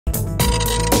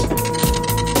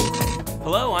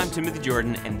Hello, I'm Timothy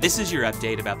Jordan, and this is your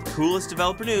update about the coolest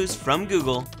developer news from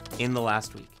Google in the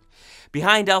last week.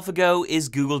 Behind AlphaGo is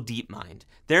Google DeepMind.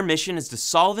 Their mission is to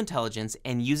solve intelligence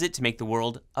and use it to make the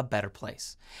world a better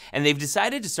place. And they've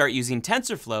decided to start using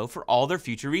TensorFlow for all their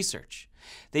future research.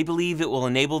 They believe it will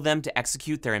enable them to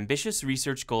execute their ambitious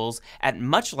research goals at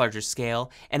much larger scale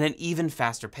and an even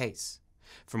faster pace.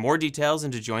 For more details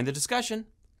and to join the discussion,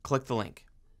 click the link.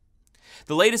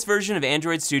 The latest version of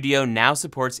Android Studio now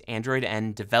supports Android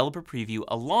N Developer Preview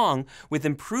along with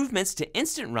improvements to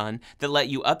Instant Run that let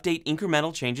you update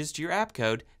incremental changes to your app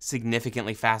code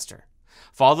significantly faster.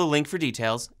 Follow the link for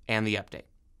details and the update.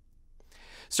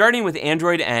 Starting with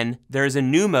Android N, there is a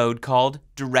new mode called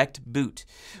Direct Boot,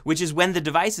 which is when the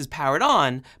device is powered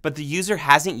on, but the user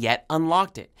hasn't yet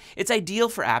unlocked it. It's ideal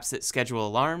for apps that schedule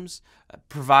alarms,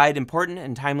 provide important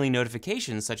and timely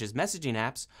notifications such as messaging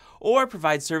apps, or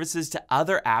provide services to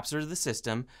other apps or the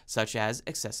system, such as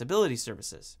accessibility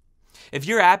services. If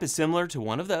your app is similar to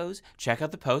one of those, check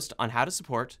out the post on how to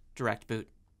support Direct Boot.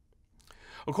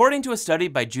 According to a study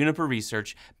by Juniper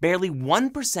Research, barely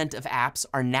 1% of apps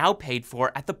are now paid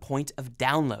for at the point of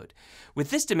download. With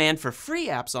this demand for free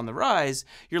apps on the rise,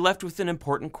 you're left with an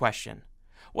important question.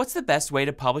 What's the best way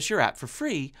to publish your app for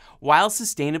free while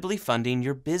sustainably funding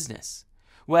your business?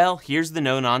 Well, here's the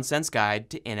no-nonsense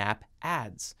guide to in-app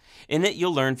ads. In it,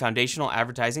 you'll learn foundational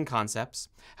advertising concepts,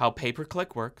 how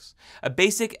pay-per-click works, a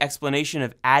basic explanation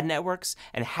of ad networks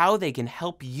and how they can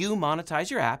help you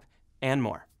monetize your app, and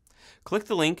more. Click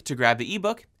the link to grab the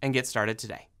ebook and get started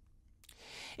today.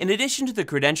 In addition to the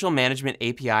Credential Management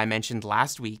API mentioned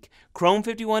last week, Chrome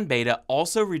 51 Beta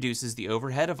also reduces the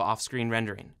overhead of off-screen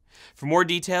rendering. For more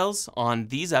details on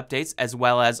these updates, as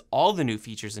well as all the new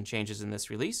features and changes in this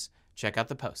release, check out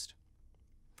the post.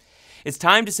 It's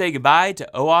time to say goodbye to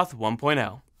OAuth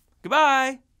 1.0.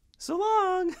 Goodbye! So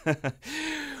long!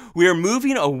 We are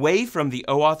moving away from the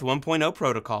OAuth 1.0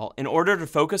 protocol in order to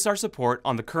focus our support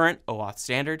on the current OAuth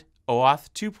standard, OAuth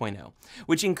 2.0,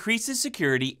 which increases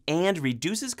security and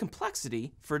reduces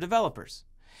complexity for developers.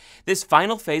 This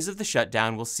final phase of the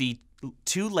shutdown will see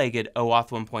two-legged OAuth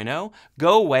 1.0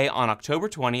 go away on October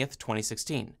 20th,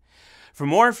 2016. For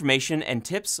more information and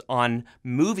tips on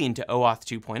moving to OAuth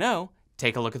 2.0,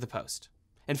 take a look at the post.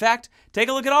 In fact, take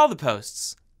a look at all the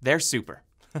posts. They're super.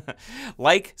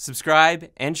 Like, subscribe,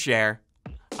 and share.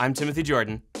 I'm Timothy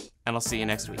Jordan, and I'll see you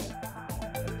next week.